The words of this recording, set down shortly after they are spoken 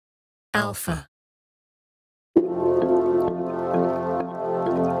Alpha.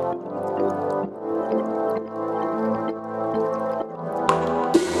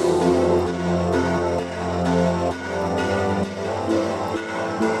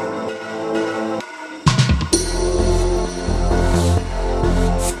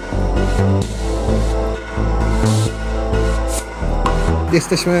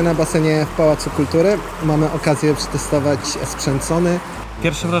 Jesteśmy na basenie w Pałacu Kultury. Mamy okazję przetestować sprzęt Sony.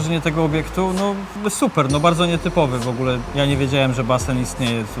 Pierwsze wrażenie tego obiektu, super, bardzo nietypowy w ogóle. Ja nie wiedziałem, że basen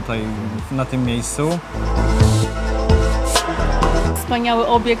istnieje tutaj na tym miejscu. Wspaniały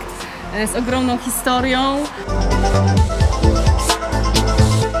obiekt z ogromną historią.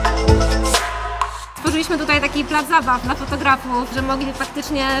 Stworzyliśmy tutaj taki plac zabaw dla fotografów, że mogli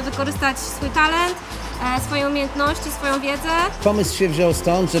faktycznie wykorzystać swój talent, swoje umiejętności, swoją wiedzę. Pomysł się wziął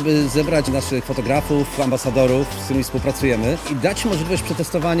stąd, żeby zebrać naszych fotografów, ambasadorów, z którymi współpracujemy i dać możliwość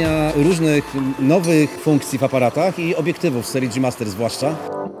przetestowania różnych nowych funkcji w aparatach i obiektywów z serii G-Master zwłaszcza.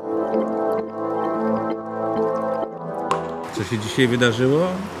 Co się dzisiaj wydarzyło?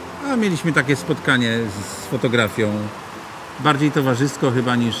 Mieliśmy takie spotkanie z fotografią. Bardziej towarzysko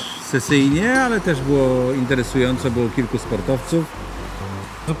chyba niż sesyjnie, ale też było interesująco, było kilku sportowców.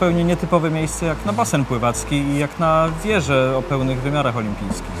 Zupełnie nietypowe miejsce jak na basen pływacki i jak na wieżę o pełnych wymiarach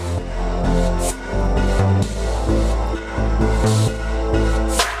olimpijskich.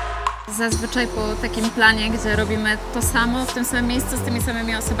 Zazwyczaj po takim planie, gdzie robimy to samo w tym samym miejscu, z tymi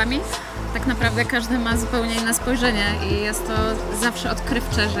samymi osobami, tak naprawdę każdy ma zupełnie inne spojrzenie i jest to zawsze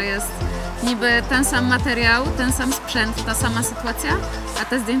odkrywcze, że jest niby ten sam materiał, ten sam sprzęt, ta sama sytuacja, a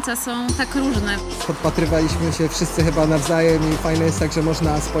te zdjęcia są tak różne. Podpatrywaliśmy się wszyscy chyba nawzajem i fajne jest tak, że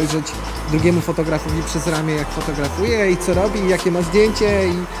można spojrzeć drugiemu fotografowi przez ramię, jak fotografuje i co robi, jakie ma zdjęcie,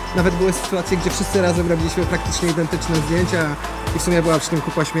 i nawet były sytuacje, gdzie wszyscy razem robiliśmy praktycznie identyczne zdjęcia i w sumie była przy tym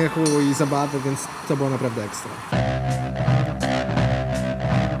kupa śmiechu i zabawy, więc to było naprawdę ekstra.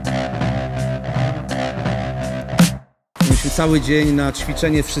 Mieliśmy cały dzień na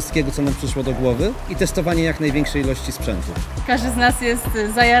ćwiczenie wszystkiego, co nam przyszło do głowy i testowanie jak największej ilości sprzętu. Każdy z nas jest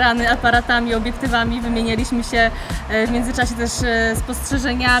zajarany aparatami, obiektywami, wymienialiśmy się w międzyczasie też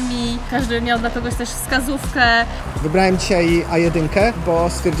spostrzeżeniami, każdy miał dla kogoś też wskazówkę. Wybrałem dzisiaj A1, bo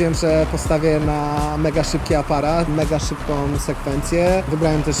stwierdziłem, że postawię na mega szybki aparat, mega szybką sekwencję.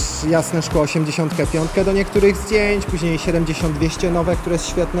 Wybrałem też jasne szkło 85 do niektórych zdjęć, później 70-200 nowe, które jest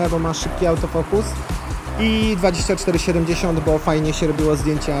świetne, bo ma szybki autofokus. I 24-70, bo fajnie się robiło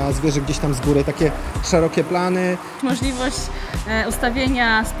zdjęcia zwierzę gdzieś tam z góry, takie szerokie plany. Możliwość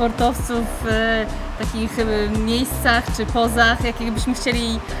ustawienia sportowców w takich miejscach czy pozach, jakie byśmy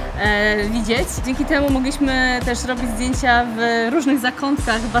chcieli widzieć. Dzięki temu mogliśmy też robić zdjęcia w różnych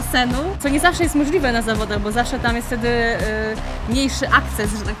zakątkach basenu, co nie zawsze jest możliwe na zawodach, bo zawsze tam jest wtedy mniejszy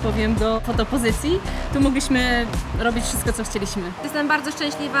akces, że tak powiem, do fotopozycji. Tu mogliśmy robić wszystko, co chcieliśmy. Jestem bardzo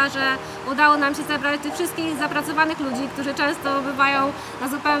szczęśliwa, że udało nam się zebrać tych wszystkich zapracowanych ludzi, którzy często bywają na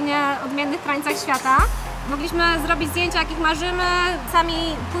zupełnie odmiennych krańcach świata. Mogliśmy zrobić zdjęcia, jakich marzymy. Sami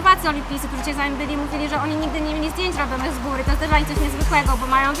pływacy olimpijscy, którzy dzisiaj z nami byli, mówili, że oni nigdy nie mieli zdjęć robionych z góry. To jest też dla nich coś niezwykłego, bo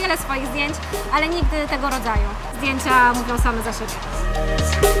mają wiele swoich zdjęć, ale nigdy tego rodzaju. Zdjęcia mówią same za siebie.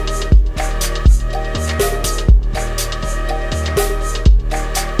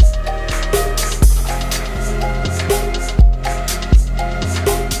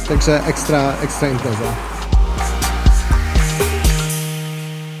 Także ekstra impreza.